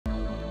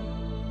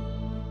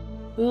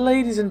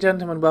Ladies and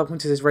gentlemen, welcome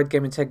to this Red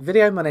Gaming Tech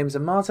video. My name is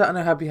Amata and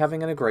I hope you're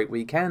having a great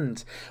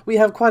weekend. We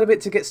have quite a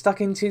bit to get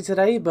stuck into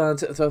today,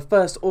 but the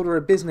first order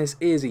of business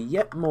is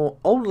yet more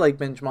Alder Lake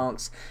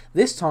benchmarks,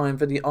 this time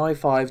for the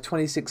i5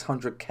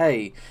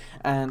 2600K.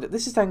 And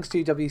this is thanks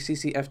to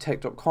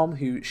WCCFtech.com,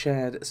 who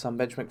shared some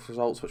benchmark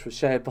results which was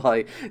shared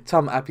by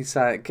Tom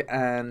Apisak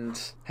and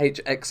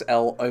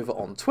HXL over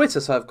on Twitter.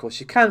 So of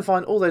course you can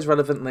find all those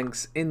relevant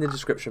links in the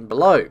description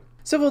below.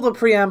 So with all the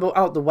preamble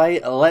out the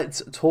way,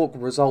 let's talk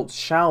results,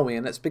 shall we?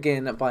 And let's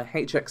begin by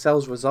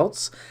HXL's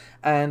results.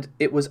 And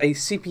it was a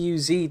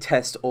CPU-Z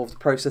test of the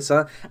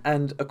processor,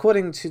 and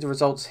according to the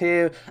results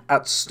here,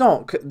 at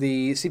stock,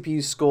 the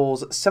CPU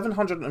scores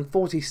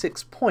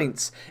 746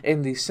 points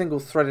in the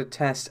single-threaded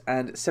test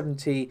and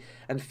 70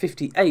 and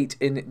 58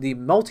 in the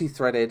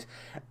multi-threaded,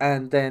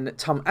 and then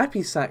Tom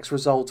Apisak's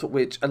result,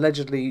 which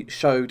allegedly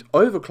showed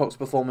overclocked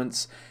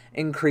performance,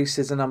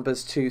 increases the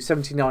numbers to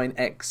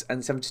 79x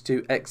and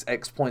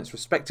 72xx points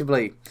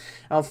respectively.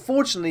 Now,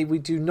 unfortunately, we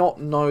do not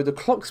know the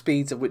clock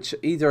speeds at which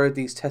either of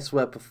these tests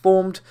were performed,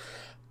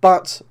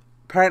 but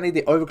apparently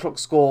the overclock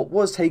score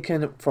was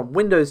taken from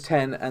Windows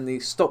 10 and the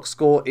stock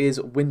score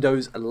is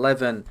Windows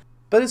 11.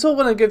 But it's all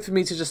well and good for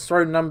me to just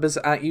throw numbers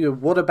at you.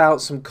 What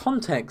about some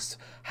context?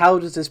 How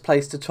does this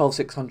place to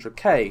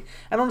 12600K?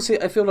 And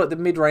honestly, I feel like the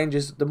mid-range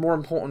is the more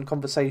important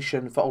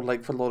conversation for Alder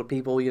Lake for a lot of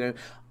people. You know,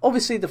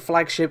 obviously the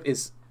flagship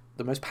is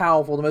the most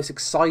powerful, the most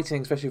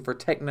exciting, especially for a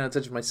tech nerd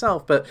such as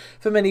myself, but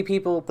for many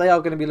people, they are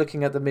going to be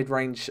looking at the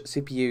mid-range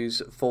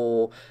CPUs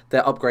for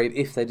their upgrade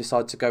if they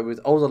decide to go with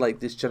Alder Lake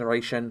this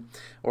generation,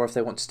 or if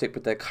they want to stick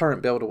with their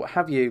current build or what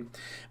have you.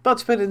 But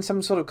to put it in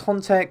some sort of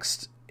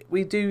context,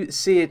 we do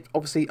see it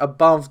obviously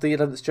above the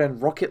 11th gen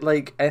Rocket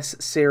Lake S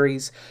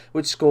series,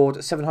 which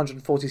scored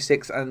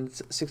 746 and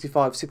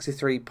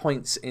 63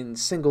 points in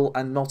single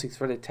and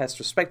multi-threaded tests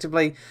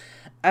respectively.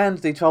 And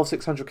the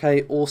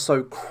 12600K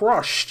also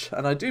crushed,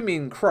 and I do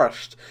mean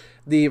crushed,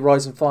 the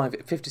Ryzen 5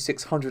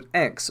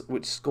 5600X,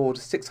 which scored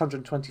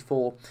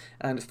 624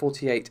 and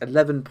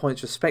 11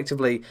 points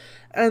respectively.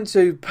 And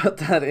to put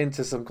that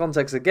into some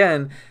context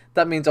again,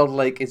 that means Alder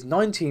Lake is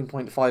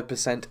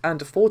 19.5% and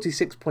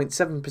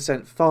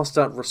 46.7%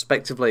 faster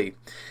respectively.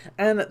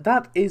 And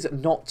that is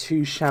not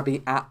too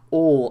shabby at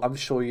all, I'm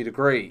sure you'd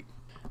agree.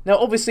 Now,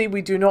 obviously,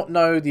 we do not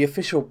know the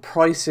official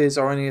prices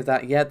or any of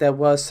that yet. There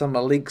were some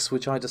leaks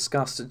which I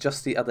discussed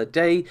just the other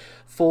day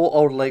for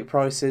Alder Lake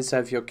prices. So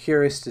if you're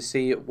curious to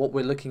see what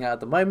we're looking at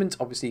the moment,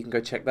 obviously you can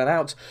go check that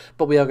out.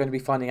 But we are going to be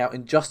finding out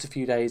in just a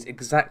few days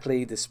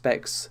exactly the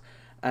specs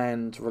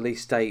and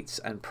release dates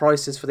and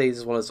prices for these,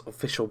 as well as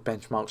official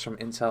benchmarks from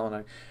Intel, and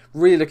I'm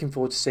really looking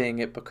forward to seeing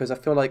it, because I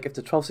feel like if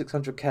the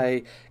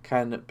 12600K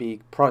can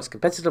be priced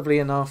competitively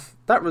enough,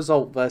 that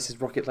result versus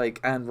Rocket Lake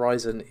and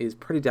Ryzen is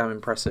pretty damn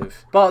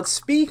impressive. But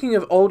speaking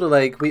of Alder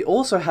Lake, we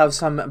also have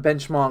some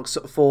benchmarks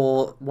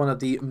for one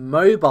of the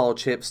mobile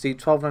chips, the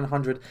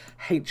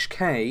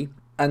 12600HK.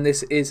 And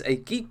this is a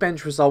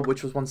Geekbench result,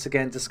 which was once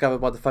again discovered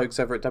by the folks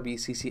over at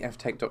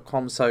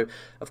WCCFtech.com. So,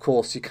 of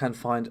course, you can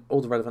find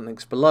all the relevant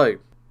links below.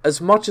 As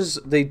much as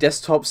the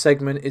desktop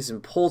segment is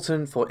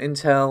important for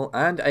Intel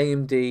and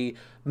AMD,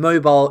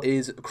 mobile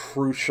is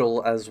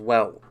crucial as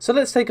well. So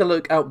let's take a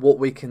look at what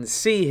we can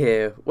see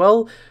here.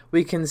 Well,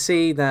 we can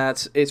see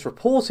that it's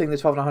reporting the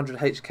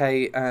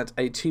 12600HK at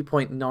a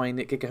 2.9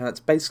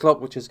 GHz base clock,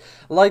 which is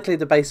likely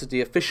the base of the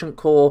efficient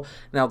core.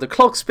 Now, the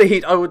clock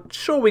speed,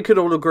 sure we could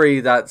all agree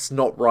that's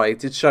not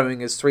right. It's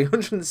showing as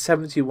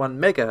 371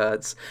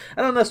 MHz,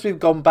 and unless we've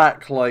gone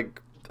back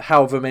like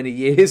however many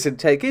years in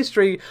tech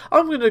history,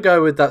 I'm going to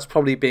go with that's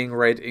probably being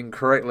read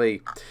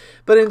incorrectly.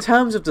 But in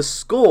terms of the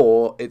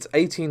score, it's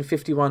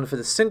 1851 for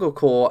the single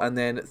core and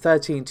then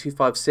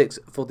 13256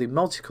 for the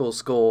multi-core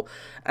score,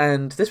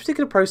 and this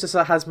particular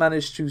processor has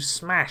managed to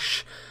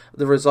smash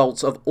the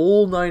results of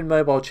all known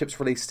mobile chips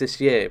released this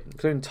year,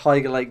 including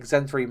Tiger Lake,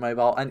 Zen 3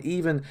 Mobile, and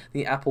even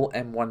the Apple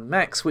M1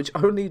 Max, which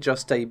only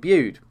just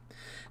debuted.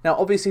 Now,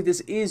 obviously,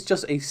 this is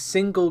just a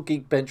single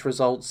Geekbench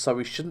result, so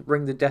we shouldn't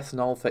ring the death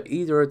knell for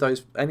any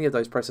of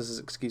those processors,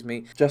 excuse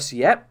me, just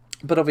yet.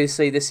 But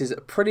obviously, this is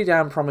pretty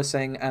damn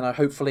promising, and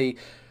hopefully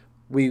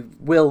we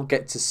will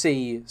get to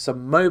see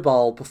some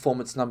mobile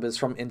performance numbers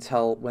from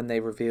Intel when they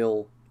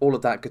reveal all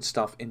of that good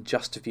stuff in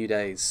just a few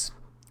days.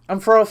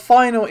 And for our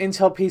final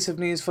Intel piece of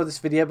news for this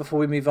video before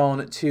we move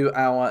on to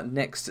our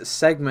next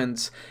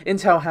segment,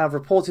 Intel have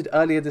reported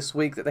earlier this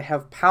week that they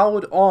have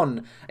powered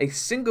on a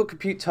single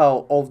compute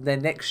tile of their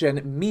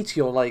next-gen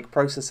Meteor Lake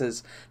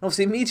processors. And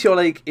obviously, Meteor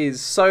Lake is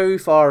so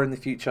far in the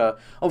future.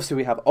 Obviously,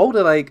 we have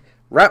Alder Lake,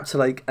 Raptor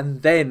Lake,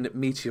 and then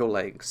Meteor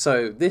Lake.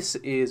 So this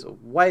is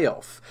way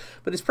off.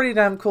 But it's pretty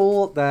damn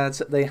cool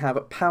that they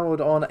have powered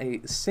on a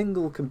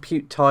single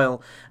compute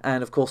tile.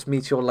 And of course,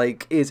 Meteor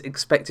Lake is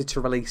expected to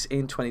release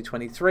in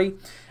 2023.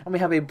 And we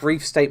have a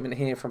brief statement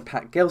here from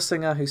Pat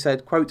Gelsinger, who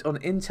said, quote, "On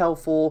Intel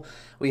 4,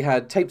 we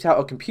had taped out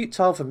a compute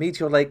tile for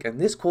Meteor Lake, and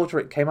this quarter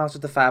it came out of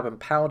the fab and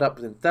powered up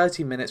within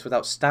 30 minutes with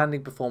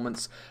outstanding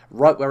performance,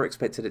 right where we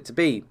expected it to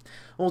be.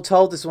 All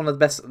told, this is one of the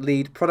best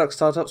lead product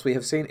startups we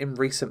have seen in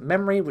recent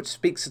memory, which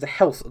speaks to the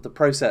health of the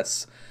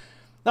process.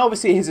 Now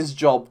obviously it is his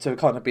job to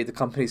kind of be the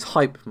company's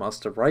hype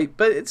master, right?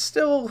 But it's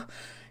still,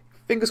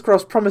 fingers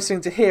crossed,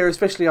 promising to hear,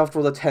 especially after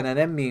all the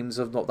 10nm memes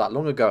of not that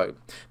long ago.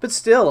 But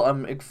still,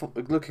 I'm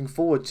looking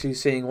forward to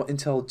seeing what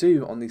Intel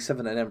do on the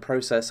 7nm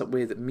process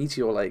with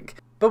Meteor Lake.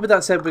 But with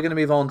that said, we're going to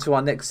move on to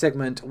our next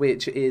segment,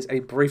 which is a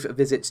brief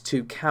visit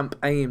to Camp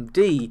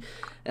AMD,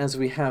 as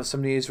we have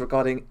some news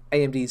regarding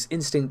AMD's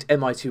Instinct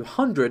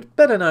MI200,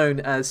 better known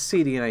as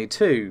CDNA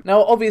 2.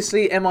 Now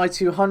obviously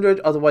MI200,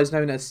 otherwise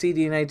known as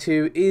CDNA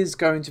 2, is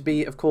going to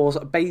be, of course,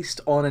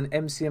 based on an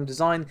MCM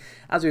design,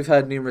 as we've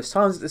heard numerous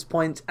times at this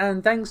point,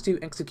 and thanks to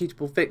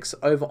Executable Fix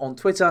over on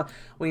Twitter,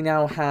 we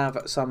now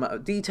have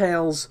some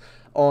details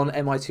on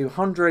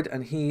MI200,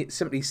 and he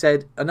simply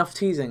said, enough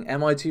teasing,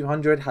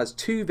 MI200 has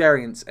two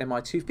variants,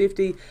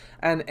 MI250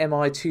 and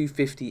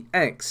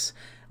MI250X.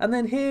 And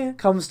then here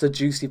comes the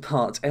juicy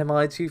part,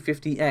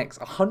 MI250X,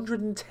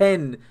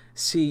 110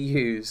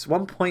 CUs,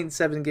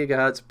 1.7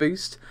 GHz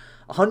boost,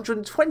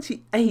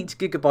 128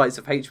 GB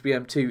of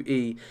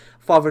HBM2E,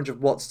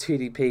 500 watts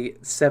 2DP,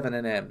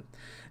 7nm.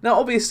 Now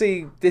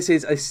obviously this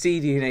is a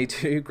CDNA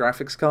 2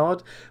 graphics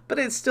card, but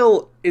it's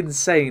still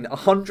insane,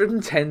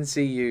 110 CUs,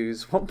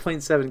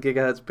 1.7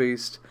 GHz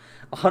boost,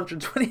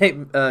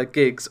 128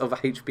 gigs of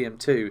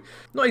HBM2.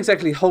 Not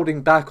exactly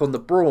holding back on the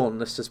brawn,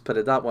 let's just put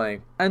it that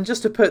way. And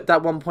just to put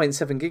that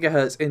 1.7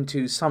 GHz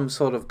into some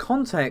sort of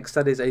context,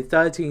 that is a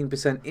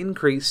 13%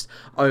 increase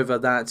over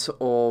that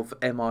of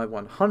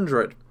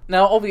MI100.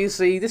 Now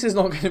obviously this is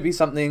not going to be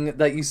something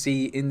that you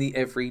see in the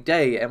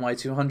everyday.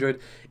 MI200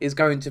 is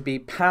going to be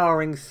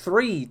powering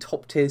 3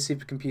 top tier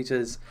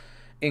supercomputers,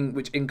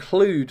 which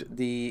include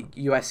the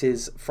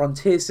US's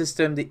Frontier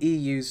system, the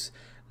EU's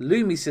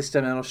Lumi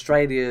system, and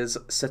Australia's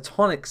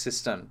Satonic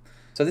system.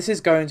 So this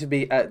is going to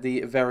be at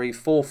the very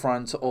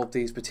forefront of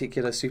these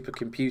particular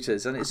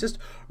supercomputers, and it's just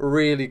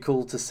really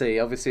cool to see.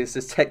 Obviously it's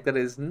this tech that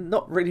is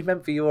not really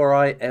meant for you or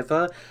I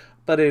ever,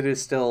 but it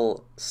is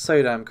still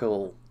so damn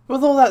cool.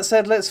 With all that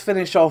said, let's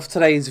finish off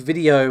today's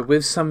video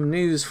with some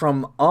news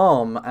from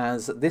ARM,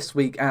 as this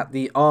week at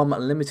the ARM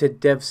Limited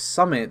Dev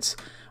Summit,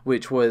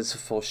 which was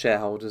for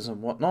shareholders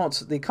and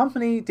whatnot, the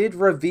company did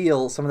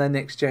reveal some of their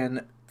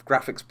next-gen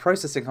graphics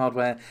processing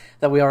hardware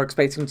that we are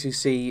expecting to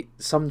see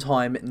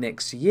sometime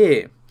next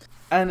year.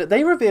 And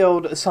they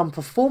revealed some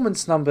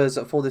performance numbers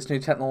for this new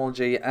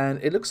technology,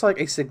 and it looks like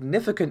a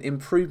significant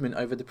improvement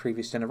over the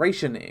previous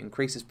generation. It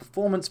increases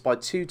performance by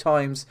 2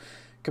 times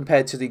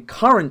compared to the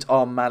current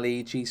ARM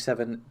Mali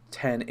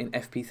G710 in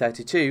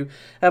FP32.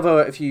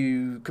 However, if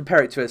you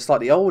compare it to a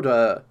slightly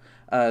older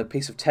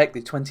piece of tech, the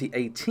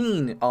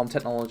 2018 ARM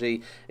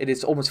technology, it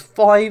is almost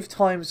 5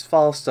 times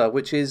faster,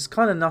 which is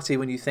kind of nutty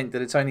when you think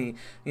that it's only,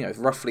 you know,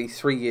 roughly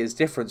 3 years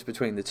difference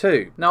between the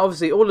two. Now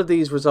obviously all of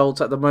these results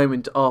at the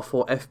moment are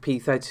for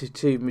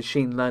FP32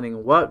 machine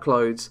learning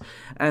workloads,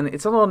 and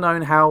it's not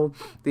known how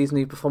these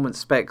new performance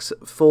specs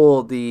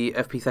for the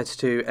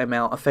FP32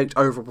 ML affect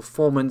overall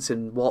performance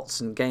in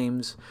watts and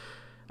games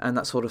and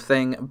that sort of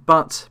thing,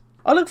 but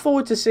I look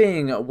forward to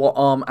seeing what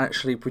ARM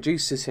actually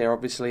produces here.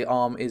 Obviously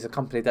ARM is a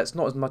company that's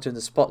not as much in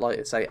the spotlight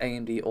as, say,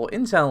 AMD or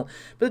Intel,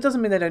 but it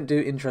doesn't mean they don't do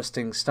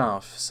interesting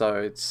stuff. So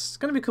it's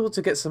going to be cool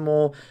to get some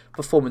more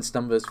performance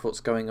numbers for what's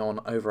going on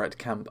over at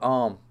Camp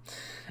ARM.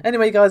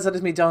 Anyway guys, that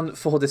is me done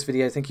for this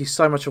video. Thank you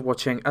so much for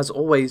watching. As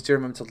always, do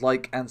remember to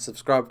like and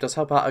subscribe. It does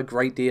help out a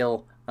great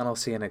deal, and I'll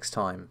see you next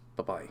time.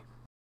 Bye bye.